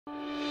The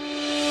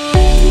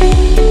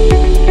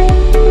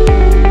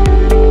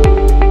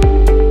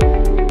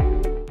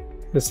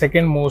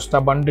second most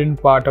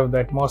abundant part of the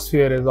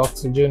atmosphere is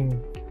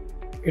oxygen.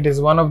 It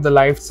is one of the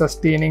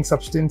life-sustaining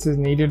substances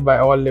needed by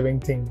all living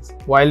things.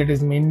 While it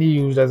is mainly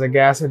used as a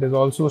gas, it is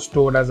also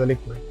stored as a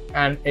liquid.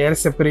 An air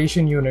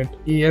separation unit,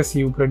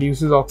 ASU,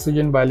 produces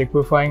oxygen by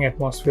liquefying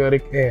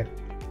atmospheric air.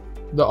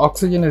 The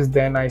oxygen is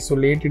then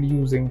isolated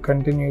using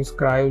continuous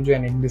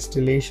cryogenic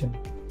distillation.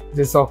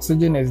 This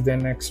oxygen is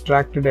then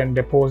extracted and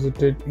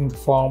deposited in the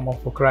form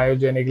of a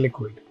cryogenic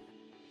liquid.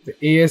 The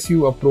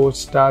ASU approach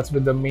starts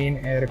with the main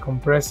air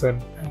compressor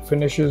and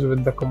finishes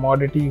with the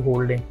commodity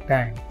holding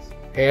tanks.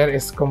 Air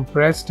is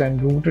compressed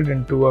and routed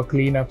into a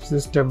cleanup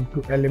system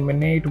to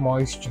eliminate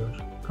moisture,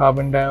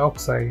 carbon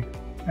dioxide,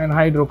 and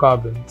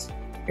hydrocarbons.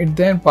 It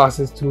then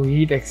passes through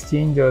heat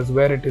exchangers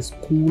where it is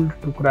cooled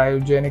to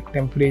cryogenic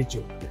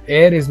temperature. The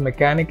air is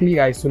mechanically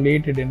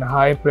isolated in a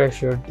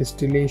high-pressure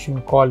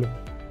distillation column.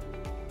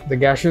 The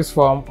gaseous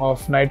form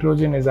of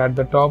nitrogen is at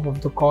the top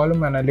of the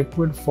column and a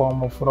liquid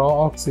form of raw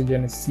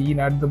oxygen is seen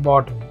at the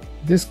bottom.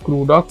 This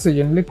crude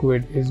oxygen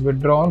liquid is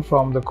withdrawn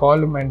from the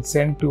column and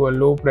sent to a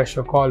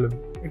low-pressure column.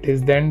 It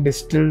is then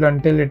distilled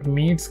until it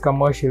meets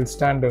commercial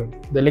standards.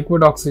 The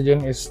liquid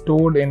oxygen is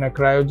stored in a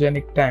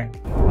cryogenic tank.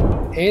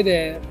 Hey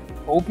there,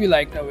 hope you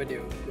liked our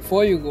video.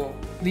 Before you go,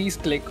 please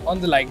click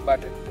on the like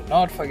button. Do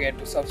not forget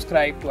to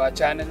subscribe to our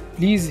channel.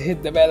 Please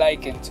hit the bell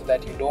icon so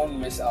that you don't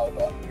miss out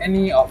on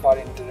any of our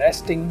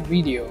interesting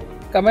videos.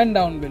 Comment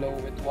down below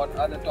with what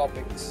other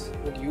topics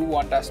would you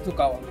want us to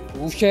cover.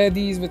 Do share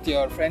these with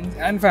your friends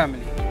and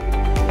family.